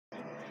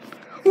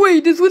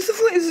Wait, is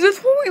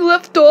this where we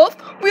left off?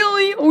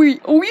 Really? Are we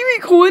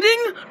recording?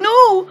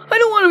 No, I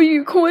don't want to be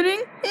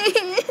recording.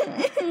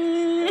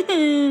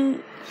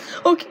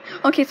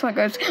 Okay, sorry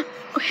guys.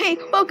 Hey,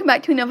 welcome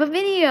back to another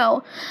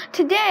video.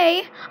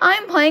 Today,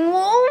 I'm playing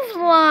Wolves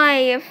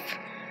Life.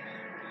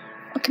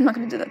 Okay, I'm not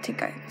gonna do that to you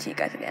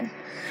guys again.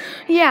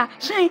 Yeah,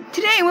 so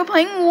today we're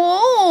playing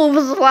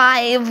Wolves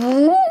Life.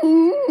 Wolves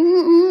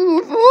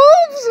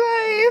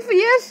Life.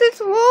 Yes, it's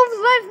Wolves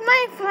Life,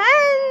 my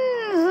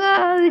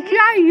friends.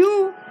 Yeah,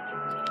 you.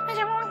 Is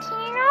it a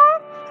volcano?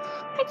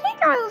 I think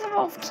there was a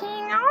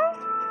volcano.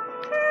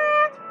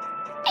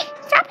 Hey,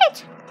 stop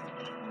it!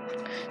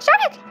 Stop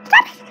it!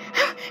 Stop it!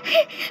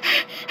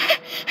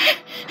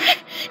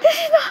 This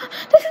is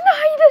not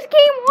how this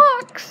game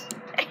works.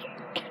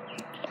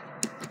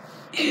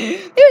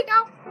 There we go.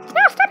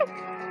 Now stop it.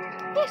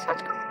 Yes,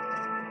 let's go.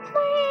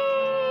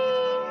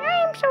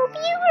 I'm so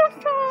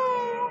beautiful.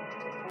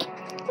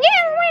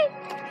 Get away.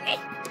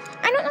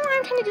 I don't know why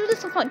I'm trying to do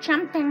this without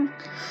jumping.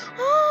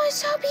 Oh, it's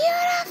so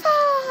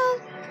beautiful.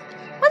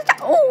 What's that?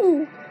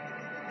 Oh.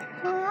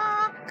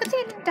 Good thing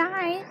I didn't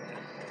die.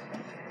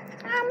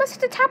 What's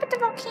at the top of the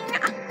volcano?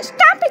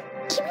 Stop it.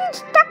 Keep being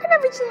stuck and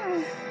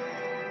everything.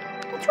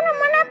 I'm trying to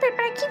run up it,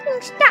 but I keep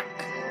being stuck.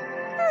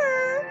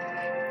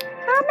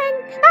 Oh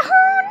no!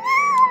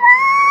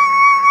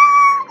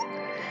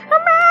 A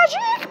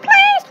magic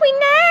place we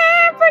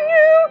never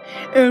knew.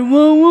 And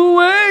when we're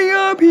way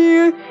up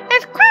here,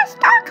 it's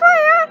crystal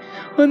clear.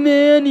 A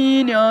man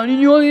down in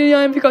your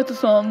I forgot the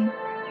song.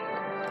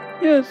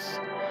 Yes.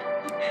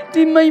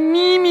 My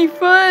Mimi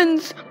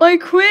friends, my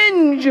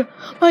Cringe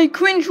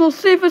will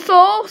save us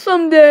all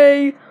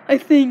someday, I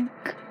think.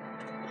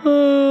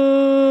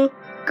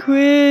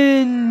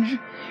 Cringe.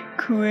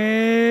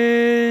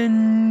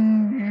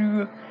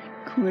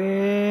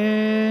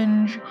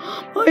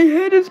 My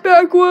head is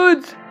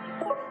backwards.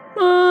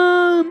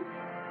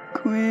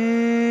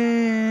 Cringe.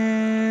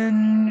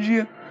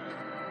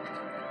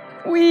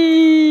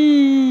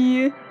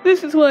 Wee.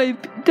 This is why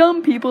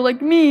dumb people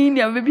like me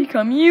never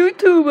become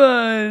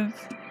YouTubers.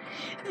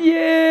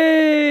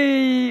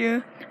 Yay!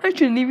 I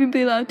shouldn't even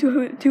be allowed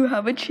to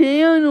have a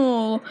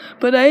channel,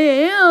 but I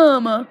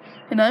am,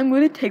 and I'm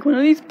going to take one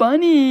of these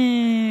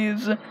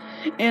bunnies,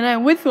 and I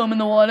would throw them in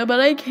the water, but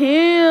I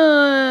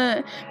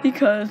can't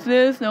because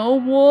there's no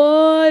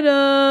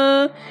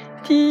water.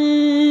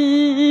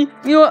 You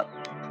know what?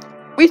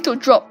 We still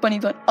drop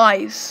bunnies on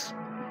ice.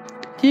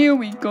 Here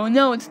we go.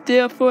 Now it's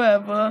there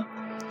forever.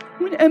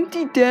 An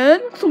empty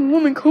den? It's a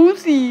warm and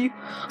cozy.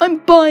 I'm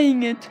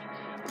buying it.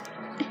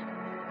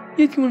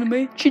 Yes, you want to buy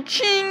it?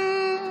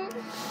 Cha-ching!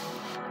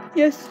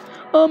 Yes.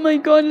 Oh my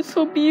god, it's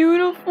so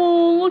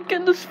beautiful. Look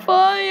at this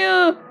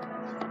fire.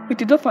 Wait,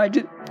 did the fire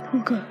just...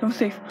 Oh god, I'm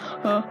safe.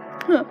 My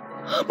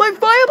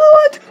fire blew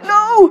out!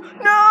 No!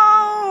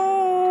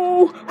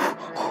 No!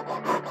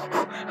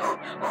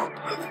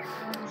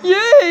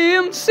 Yay,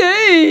 I'm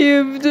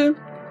saved. I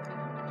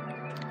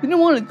don't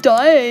want to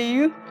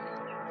die.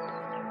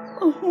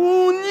 A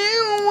whole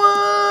new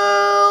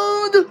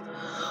world.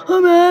 A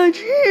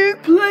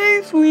magic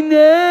place we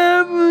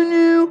never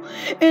knew.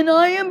 And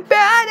I am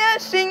bad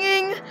at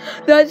singing.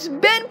 That's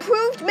been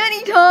proved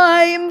many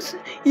times.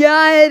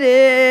 Yeah, it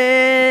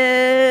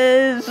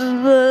is.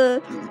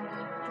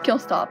 Okay, I'll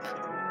stop.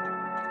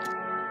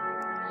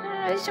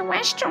 It's a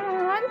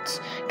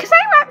restaurant. Because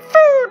I want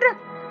food.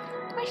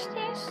 What's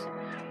this?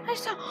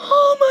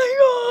 Oh my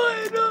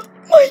god.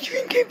 My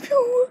dream came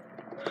true.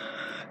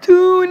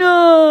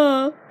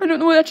 Tuna! I don't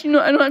know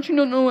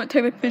what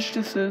type of fish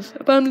this is,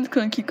 but I'm just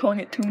gonna keep calling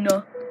it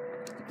tuna.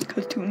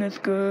 Because tuna's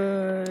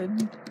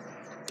good.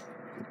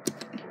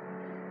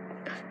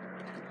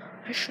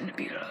 I shouldn't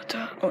be allowed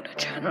to own a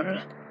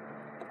channel.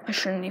 I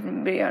shouldn't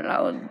even be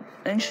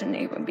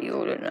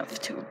old enough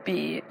to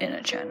be in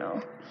a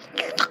channel.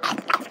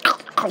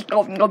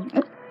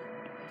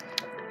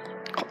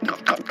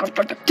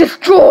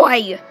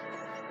 Destroy!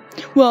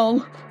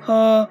 Well,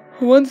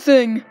 one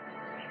thing.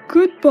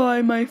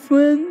 Goodbye, my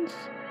friends.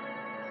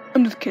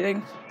 I'm just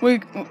kidding. We're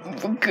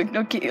good.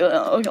 Okay,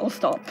 I'll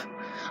stop.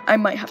 I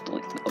might have to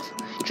leave those.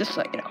 Just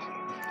so you know.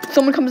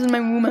 Someone comes in my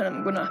room and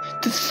I'm gonna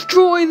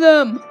destroy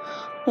them.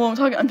 Well, I'm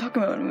talking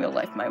about in real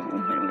life. My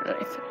room in real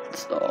life.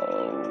 So,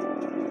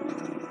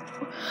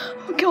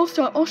 okay,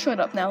 I'll shut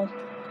up now.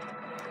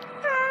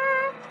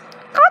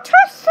 Go to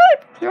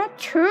sleep. You're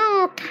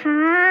too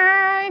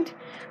kind.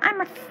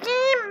 I'm a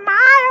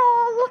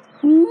female.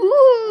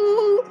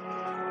 Ooh.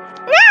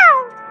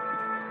 Now.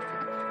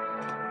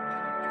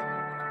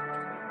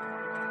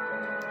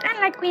 I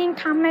like reading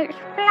comics.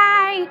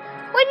 Fly.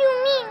 What do you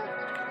mean?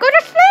 Go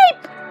to sleep.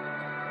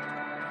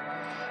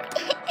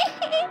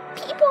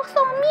 People are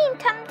so mean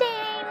someday.